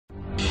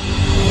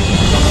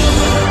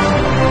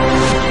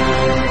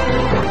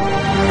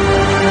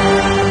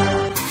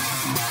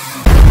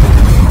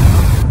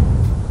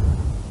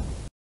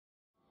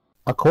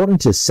According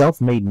to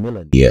self-made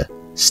millionaire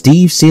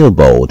Steve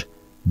Siebold,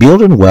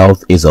 building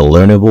wealth is a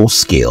learnable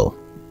skill.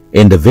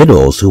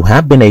 Individuals who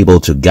have been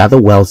able to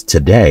gather wealth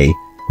today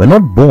were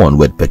not born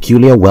with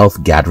peculiar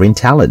wealth-gathering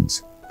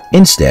talents.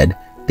 Instead,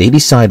 they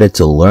decided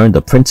to learn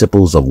the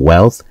principles of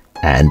wealth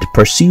and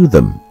pursue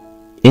them.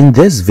 In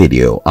this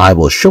video, I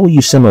will show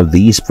you some of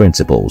these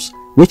principles,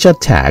 which are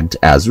tagged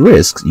as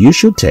risks you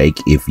should take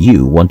if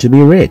you want to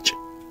be rich.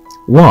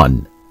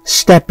 1.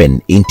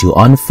 Stepping into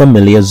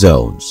unfamiliar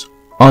zones.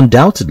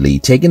 Undoubtedly,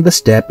 taking the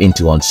step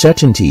into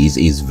uncertainties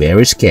is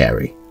very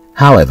scary.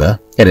 However,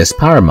 it is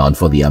paramount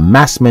for the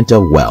amassment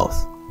of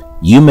wealth.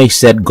 You may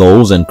set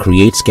goals and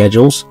create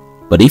schedules,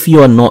 but if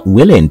you are not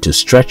willing to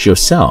stretch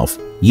yourself,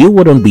 you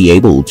wouldn't be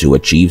able to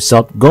achieve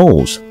such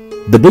goals.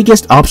 The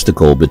biggest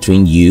obstacle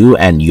between you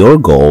and your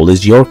goal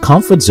is your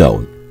comfort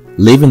zone.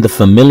 Leaving the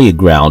familiar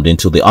ground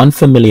into the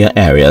unfamiliar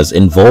areas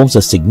involves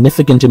a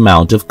significant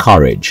amount of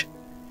courage.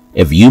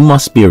 If you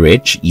must be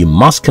rich, you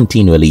must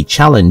continually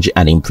challenge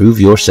and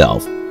improve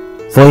yourself,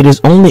 for it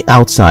is only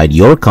outside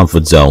your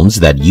comfort zones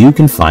that you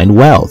can find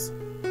wealth.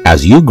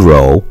 As you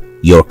grow,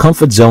 your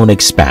comfort zone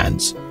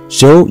expands,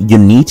 so you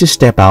need to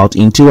step out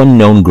into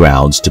unknown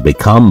grounds to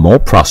become more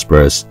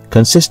prosperous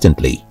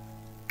consistently.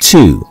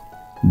 2.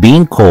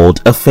 Being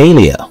called a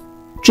failure.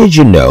 Did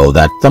you know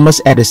that Thomas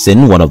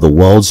Edison, one of the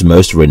world's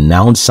most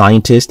renowned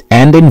scientists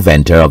and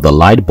inventor of the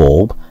light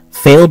bulb,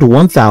 failed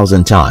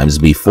 1,000 times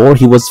before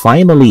he was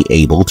finally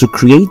able to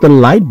create the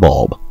light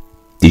bulb?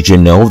 Did you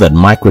know that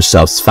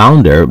Microsoft's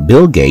founder,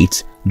 Bill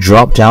Gates,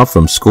 dropped out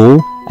from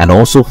school and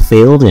also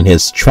failed in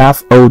his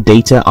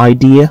data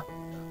idea?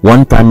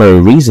 One primary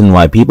reason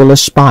why people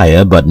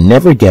aspire but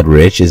never get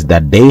rich is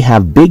that they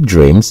have big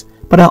dreams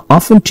but are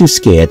often too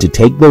scared to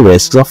take the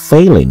risks of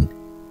failing.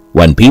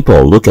 When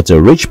people look at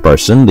a rich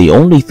person, the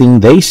only thing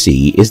they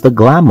see is the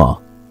glamour.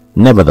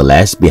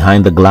 Nevertheless,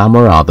 behind the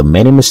glamour are the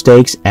many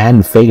mistakes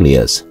and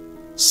failures.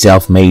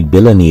 Self-made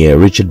billionaire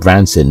Richard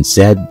Branson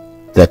said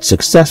that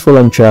successful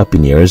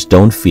entrepreneurs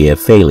don't fear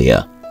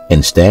failure.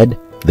 Instead,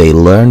 they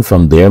learn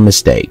from their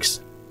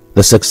mistakes.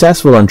 The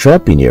successful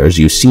entrepreneurs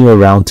you see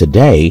around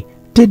today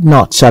did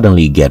not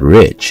suddenly get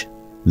rich.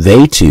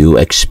 They too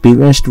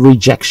experienced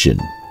rejection.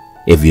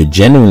 If you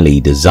genuinely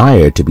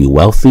desire to be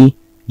wealthy,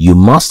 you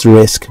must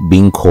risk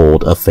being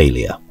called a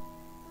failure.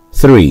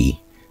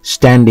 3.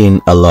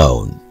 Standing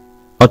alone.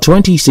 A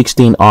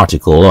 2016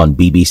 article on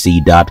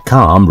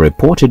BBC.com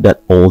reported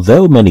that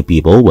although many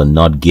people will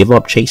not give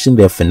up chasing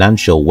their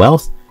financial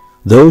wealth,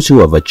 those who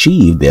have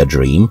achieved their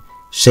dream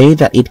say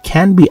that it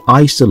can be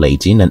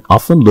isolating and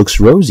often looks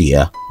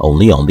rosier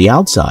only on the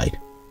outside.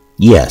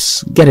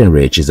 Yes, getting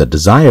rich is a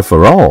desire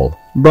for all,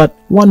 but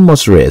one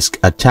must risk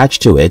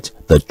attached to it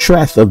the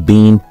threat of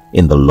being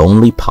in the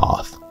lonely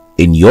path.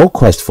 In your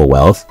quest for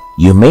wealth,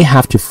 you may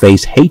have to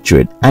face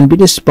hatred and be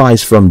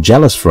despised from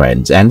jealous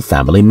friends and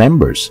family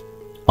members.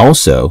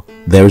 Also,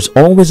 there is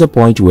always a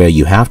point where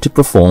you have to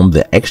perform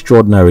the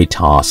extraordinary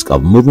task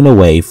of moving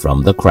away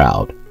from the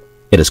crowd.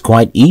 It is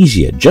quite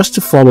easier just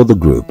to follow the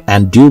group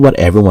and do what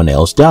everyone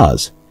else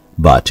does.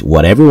 But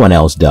what everyone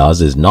else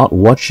does is not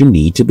what you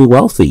need to be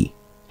wealthy.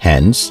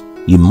 Hence,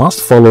 you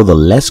must follow the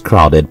less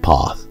crowded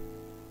path.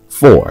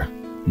 4.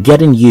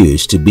 Getting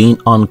used to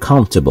being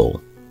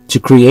uncomfortable. To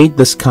create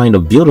this kind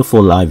of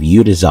beautiful life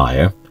you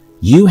desire,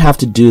 you have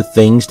to do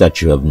things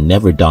that you have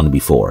never done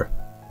before.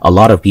 A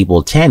lot of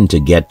people tend to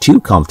get too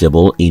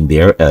comfortable in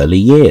their early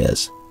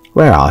years,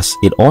 whereas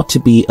it ought to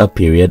be a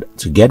period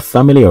to get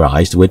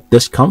familiarized with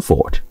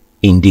discomfort.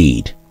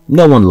 Indeed,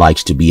 no one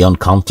likes to be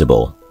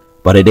uncomfortable,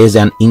 but it is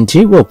an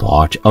integral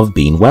part of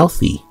being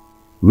wealthy.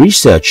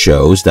 Research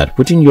shows that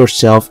putting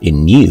yourself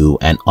in new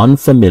and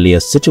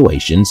unfamiliar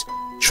situations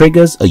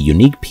triggers a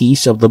unique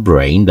piece of the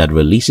brain that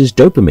releases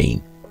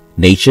dopamine,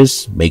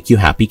 nature's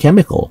make-you-happy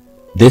chemical.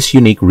 This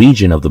unique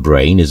region of the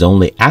brain is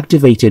only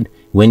activated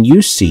when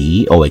you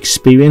see or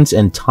experience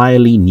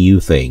entirely new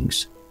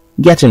things.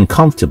 Getting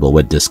comfortable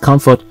with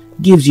discomfort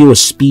gives you a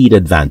speed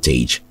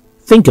advantage.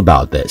 Think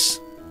about this.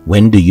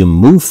 When do you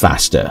move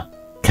faster?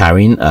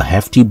 Carrying a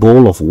hefty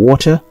bowl of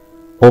water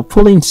or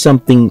pulling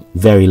something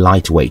very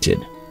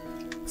lightweighted?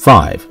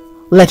 5.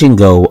 Letting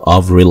go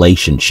of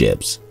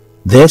relationships.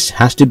 This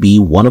has to be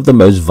one of the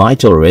most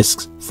vital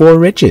risks for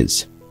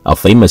riches. A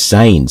famous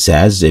saying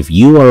says if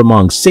you are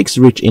among 6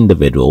 rich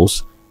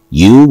individuals,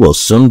 you will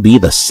soon be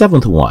the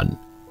 7th one.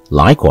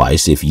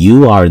 Likewise, if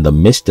you are in the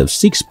midst of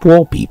 6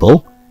 poor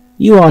people,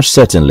 you are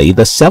certainly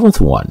the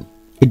 7th one.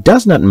 It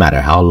does not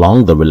matter how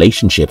long the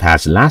relationship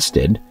has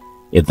lasted.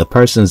 If the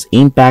person's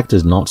impact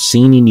is not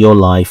seen in your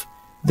life,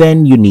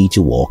 then you need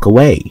to walk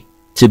away.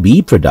 To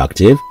be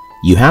productive,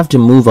 you have to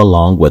move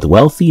along with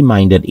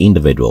wealthy-minded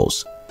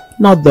individuals,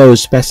 not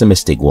those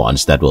pessimistic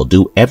ones that will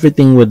do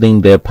everything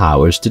within their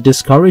powers to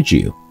discourage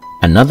you.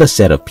 Another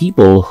set of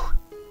people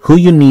who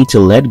you need to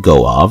let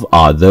go of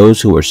are those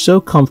who are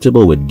so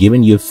comfortable with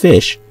giving you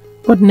fish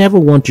but never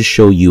want to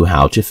show you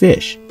how to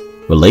fish.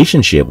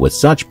 Relationship with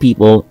such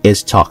people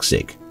is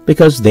toxic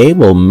because they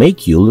will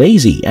make you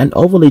lazy and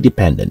overly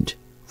dependent.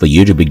 For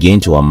you to begin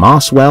to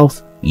amass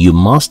wealth, you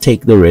must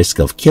take the risk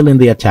of killing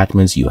the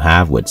attachments you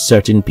have with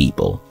certain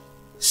people.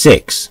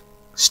 6.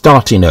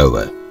 Starting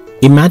over.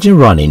 Imagine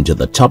running to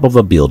the top of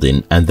a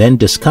building and then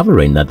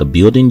discovering that the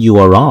building you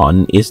are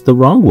on is the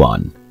wrong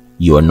one.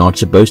 You are not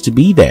supposed to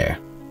be there.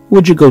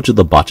 Would you go to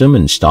the bottom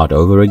and start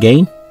over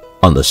again?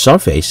 On the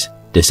surface,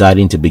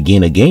 deciding to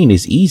begin again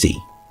is easy,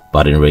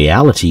 but in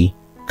reality,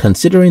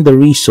 considering the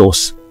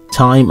resource,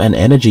 time and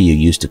energy you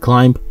used to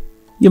climb,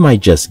 you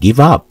might just give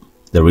up.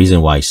 The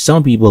reason why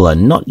some people are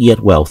not yet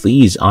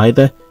wealthy is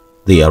either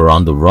they are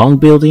on the wrong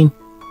building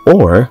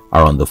or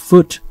are on the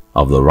foot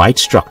of the right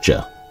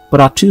structure,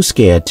 but are too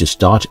scared to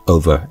start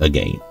over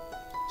again.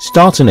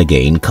 Starting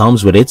again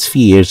comes with its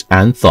fears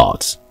and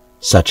thoughts,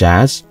 such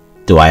as,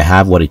 do I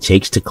have what it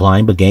takes to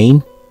climb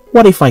again?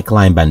 What if I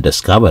climb and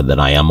discover that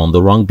I am on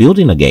the wrong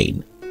building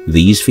again?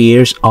 These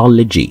fears are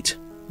legit,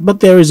 but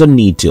there is a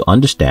need to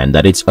understand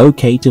that it's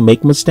okay to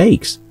make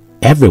mistakes.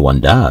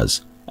 Everyone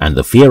does, and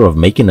the fear of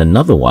making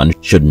another one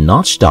should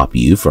not stop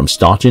you from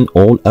starting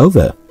all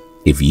over.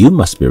 If you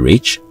must be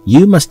rich,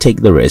 you must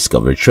take the risk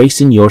of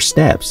retracing your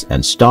steps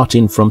and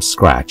starting from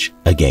scratch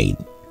again.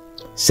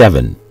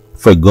 7.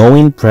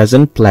 Forgoing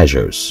present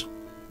pleasures.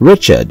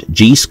 Richard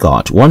G.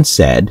 Scott once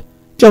said,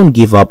 "Don't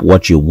give up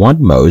what you want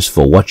most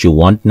for what you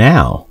want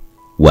now."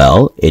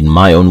 Well, in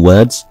my own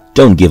words,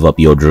 don't give up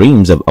your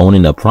dreams of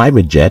owning a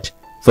private jet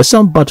for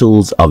some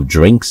bottles of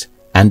drinks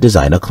and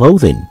designer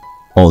clothing.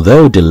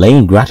 Although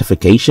delaying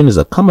gratification is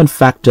a common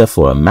factor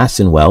for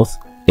amassing wealth,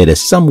 it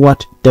is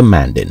somewhat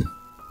demanding.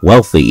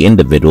 Wealthy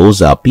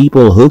individuals are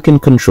people who can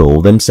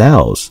control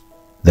themselves.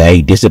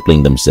 They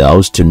discipline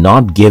themselves to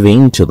not give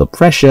in to the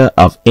pressure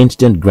of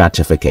instant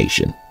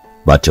gratification,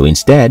 but to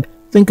instead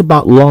think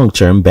about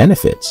long-term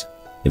benefits.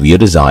 If you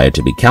desire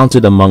to be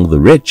counted among the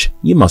rich,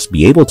 you must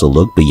be able to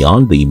look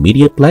beyond the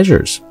immediate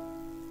pleasures.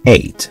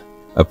 8.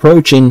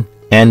 Approaching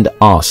and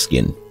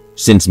asking.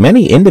 Since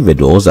many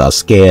individuals are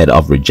scared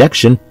of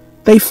rejection,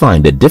 they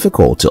find it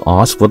difficult to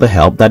ask for the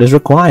help that is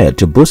required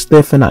to boost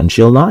their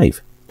financial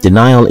life.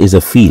 Denial is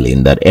a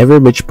feeling that every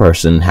rich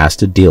person has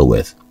to deal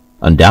with.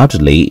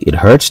 Undoubtedly, it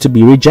hurts to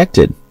be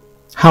rejected.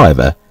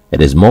 However,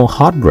 it is more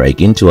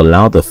heartbreaking to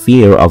allow the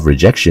fear of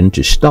rejection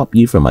to stop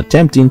you from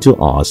attempting to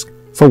ask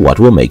for what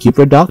will make you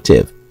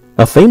productive.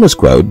 A famous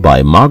quote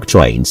by Mark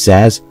Twain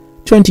says,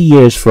 20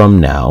 years from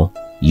now,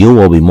 you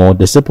will be more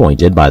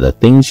disappointed by the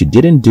things you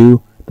didn't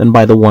do than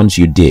by the ones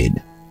you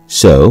did.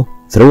 So,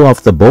 throw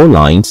off the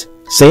bowlines,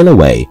 sail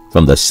away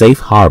from the safe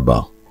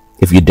harbor.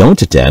 If you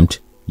don't attempt,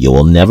 you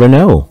will never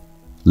know.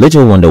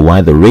 Little wonder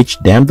why the rich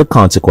damn the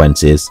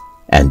consequences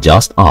and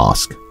just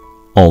ask.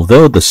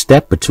 Although the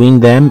step between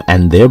them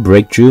and their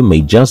breakthrough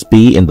may just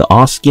be in the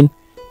asking,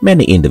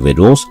 many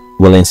individuals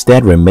will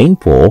instead remain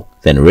poor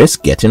than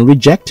risk getting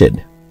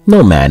rejected.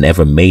 No man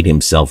ever made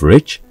himself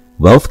rich.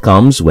 Wealth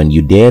comes when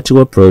you dare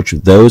to approach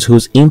those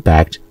whose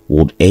impact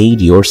would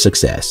aid your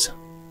success.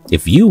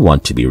 If you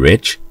want to be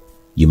rich,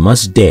 you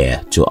must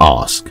dare to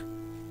ask.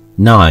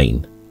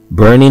 9.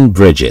 Burning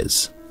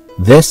bridges.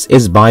 This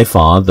is by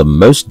far the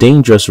most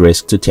dangerous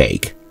risk to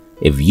take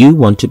if you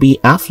want to be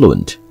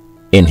affluent.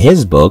 In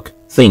his book,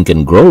 Think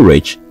and Grow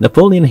Rich,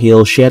 Napoleon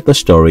Hill shared the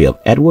story of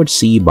Edward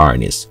C.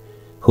 Barnes,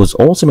 whose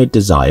ultimate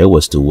desire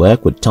was to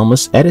work with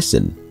Thomas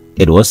Edison.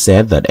 It was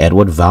said that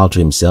Edward vowed to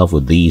himself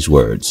with these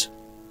words,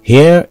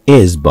 "Here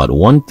is but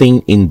one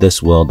thing in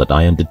this world that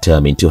I am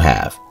determined to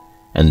have,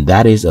 and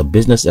that is a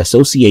business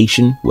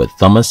association with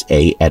Thomas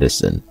A.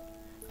 Edison.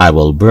 I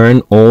will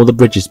burn all the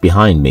bridges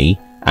behind me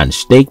and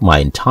stake my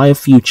entire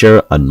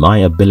future on my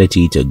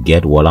ability to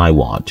get what I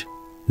want."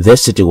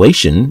 This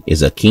situation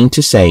is akin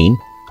to saying,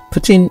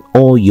 putting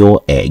all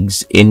your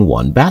eggs in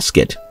one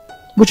basket,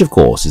 which of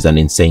course is an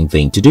insane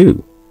thing to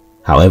do.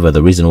 However,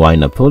 the reason why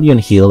Napoleon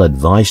Hill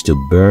advised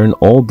to burn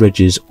all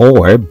bridges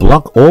or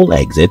block all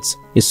exits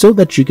is so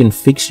that you can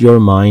fix your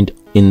mind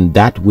in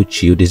that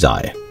which you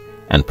desire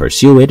and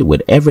pursue it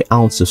with every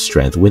ounce of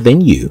strength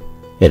within you.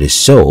 It is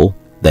so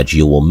that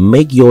you will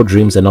make your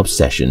dreams and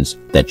obsessions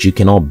that you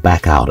cannot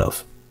back out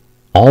of.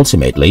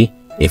 Ultimately,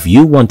 if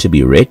you want to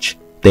be rich,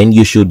 then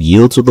you should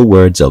yield to the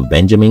words of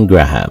Benjamin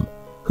Graham,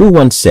 who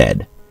once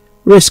said,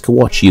 "Risk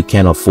what you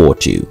can afford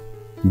to."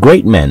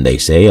 Great men, they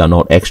say, are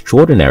not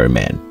extraordinary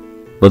men,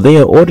 but they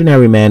are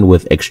ordinary men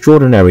with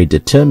extraordinary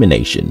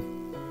determination.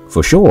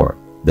 For sure,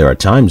 there are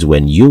times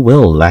when you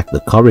will lack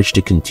the courage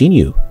to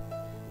continue,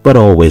 but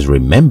always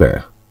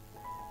remember,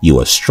 you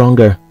are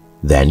stronger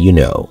than you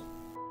know.